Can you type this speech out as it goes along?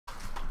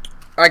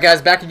Alright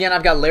guys, back again.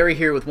 I've got Larry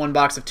here with one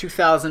box of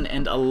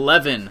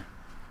 2011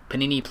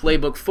 Panini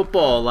Playbook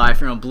Football live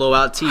here on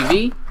Blowout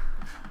TV.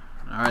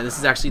 Alright, this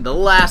is actually the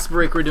last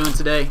break we're doing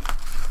today.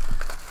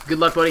 Good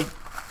luck, buddy.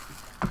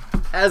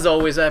 As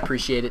always, I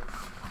appreciate it.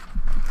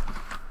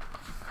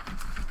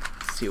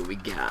 Let's see what we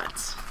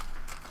got.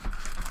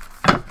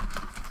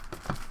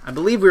 I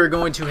believe we are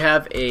going to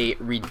have a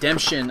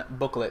redemption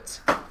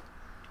booklet.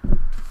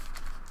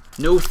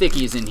 No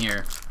thickies in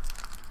here.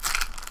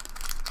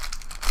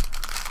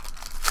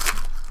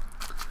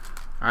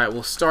 Alright,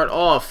 we'll start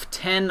off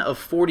 10 of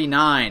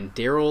 49,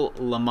 Daryl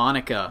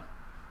LaMonica.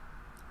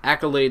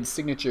 Accolade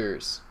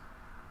signatures.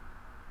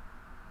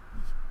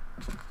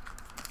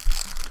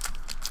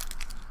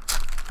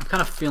 I'm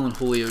kind of feeling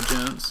Julio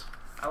Jones.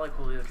 I like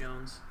Julio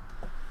Jones.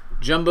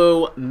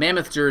 Jumbo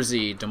Mammoth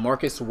jersey,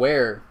 DeMarcus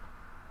Ware.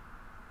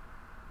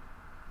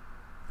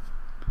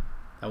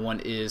 That one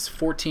is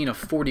 14 of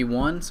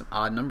 41, some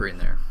odd number in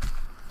there.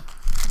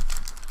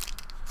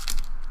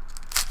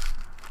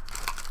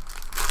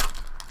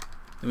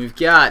 Then we've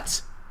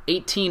got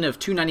 18 of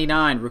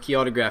 299, rookie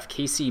autograph,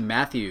 Casey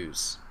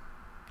Matthews.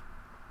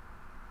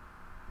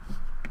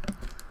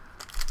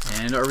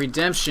 And our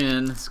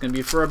redemption is going to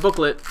be for our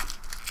booklet.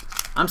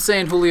 I'm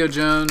saying Julio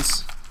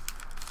Jones.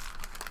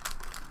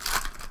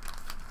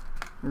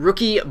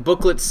 Rookie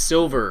booklet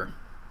silver.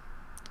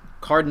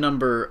 Card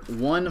number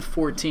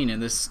 114,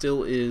 and this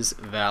still is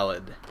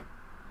valid.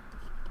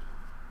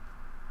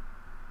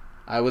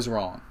 I was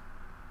wrong.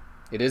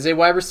 It is a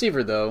wide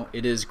receiver, though.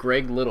 It is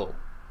Greg Little.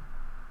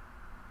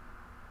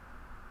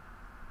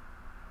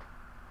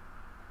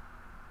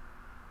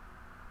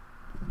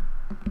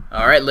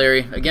 All right,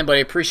 Larry. Again,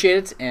 buddy, appreciate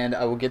it, and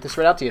I will get this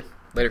right out to you.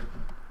 Later.